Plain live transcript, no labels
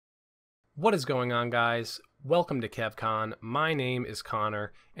What is going on, guys? Welcome to CevCon. My name is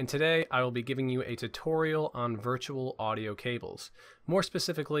Connor, and today I will be giving you a tutorial on virtual audio cables. More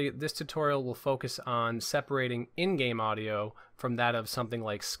specifically, this tutorial will focus on separating in-game audio from that of something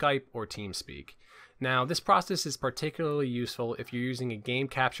like Skype or Teamspeak. Now, this process is particularly useful if you're using a game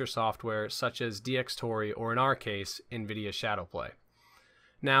capture software such as DxTory or, in our case, NVIDIA ShadowPlay.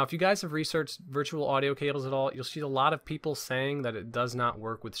 Now, if you guys have researched virtual audio cables at all, you'll see a lot of people saying that it does not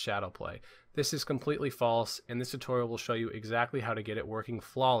work with ShadowPlay. This is completely false, and this tutorial will show you exactly how to get it working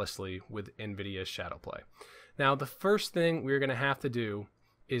flawlessly with NVIDIA ShadowPlay. Now, the first thing we're going to have to do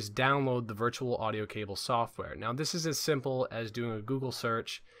is download the virtual audio cable software. Now, this is as simple as doing a Google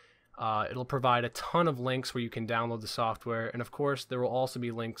search. It'll provide a ton of links where you can download the software, and of course there will also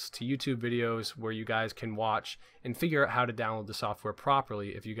be links to YouTube videos where you guys can watch and figure out how to download the software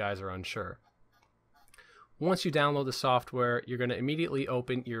properly if you guys are unsure. Once you download the software, you're going to immediately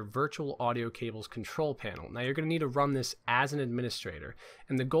open your virtual audio cables control panel. Now, you're going to need to run this as an administrator,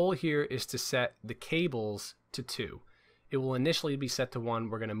 and the goal here is to set the cables to 2. It will initially be set to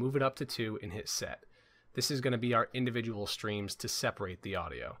 1. We're going to move it up to 2 and hit set. This is going to be our individual streams to separate the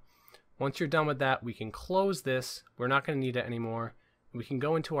audio. Once you're done with that, we can close this. We're not going to need it anymore. We can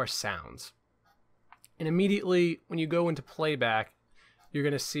go into our sounds. And immediately, when you go into playback, you're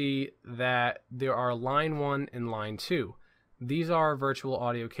going to see that there are line 1 and line 2. These are our virtual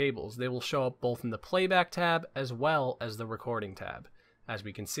audio cables. They will show up both in the playback tab as well as the recording tab. As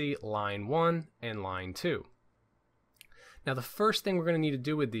we can see, line 1 and line 2. Now, the first thing we're going to need to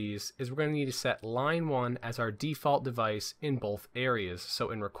do with these is we're going to need to set line 1 as our default device in both areas.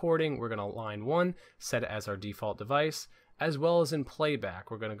 So in recording, we're going to line 1, set it as our default device, as well as in playback.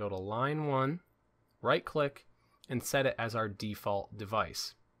 We're going to go to line 1, right click, and set it as our default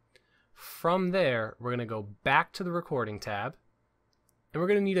device. From there, we're going to go back to the recording tab, and we're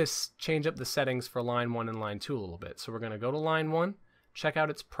going to need to change up the settings for line 1 and line 2 a little bit. So we're going to go to line 1, check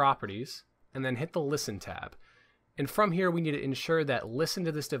out its properties, and then hit the listen tab. And from here, we need to ensure that listen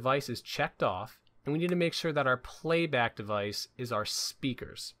to this device is checked off, and we need to make sure that our playback device is our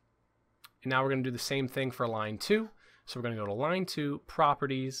speakers. And now we're going to do the same thing for line 2. So we're going to go to line 2,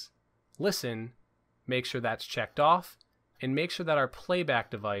 properties, listen, make sure that's checked off, and make sure that our playback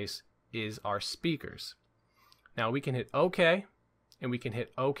device is our speakers. Now we can hit OK, and we can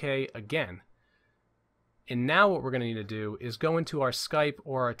hit OK again. And now what we're going to need to do is go into our Skype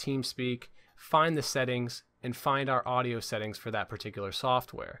or our Teamspeak, find the settings, and find our audio settings for that particular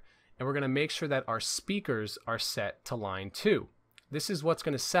software. And we're going to make sure that our speakers are set to line 2. This is what's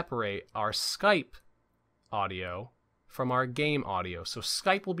going to separate our Skype audio from our game audio. So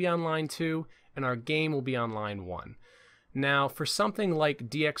Skype will be on line 2 and our game will be on line 1. Now, for something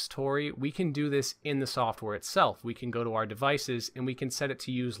like DxTory, we can do this in the software itself. We can go to our devices and we can set it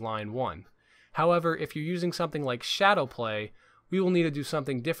to use line 1. However, if you're using something like ShadowPlay, we will need to do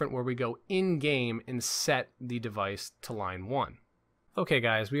something different where we go in-game and set the device to line 1. Okay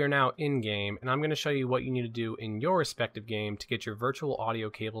guys, we are now in-game, and I'm going to show you what you need to do in your respective game to get your virtual audio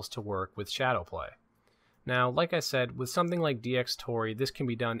cables to work with ShadowPlay. Now, like I said, with something like DxTory, this can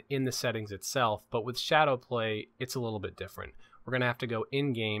be done in the settings itself, but with ShadowPlay, it's a little bit different. We're going to have to go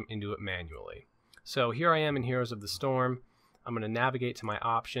in-game and do it manually. So here I am in Heroes of the Storm. I'm going to navigate to my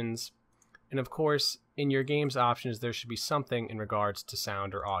options. And of course, in your game's options, there should be something in regards to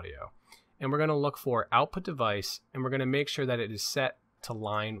sound or audio. And we're going to look for output device, and we're going to make sure that it is set to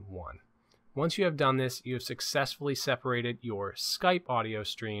line 1. Once you have done this, you have successfully separated your Skype audio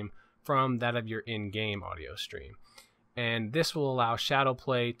stream from that of your in-game audio stream. And this will allow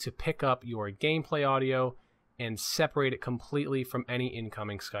ShadowPlay to pick up your gameplay audio and separate it completely from any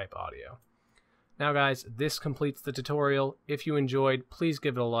incoming Skype audio. Now guys, this completes the tutorial. If you enjoyed, please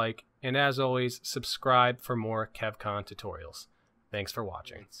give it a like. And as always, subscribe for more CevCon tutorials. Thanks for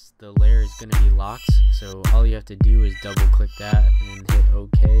watching. The layer is going to be locked, so all you have to do is double click that and hit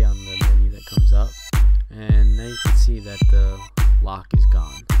OK on the menu that comes up. And now you can see that the lock is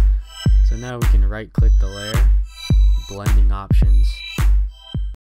gone. So now we can right click the layer, blending options,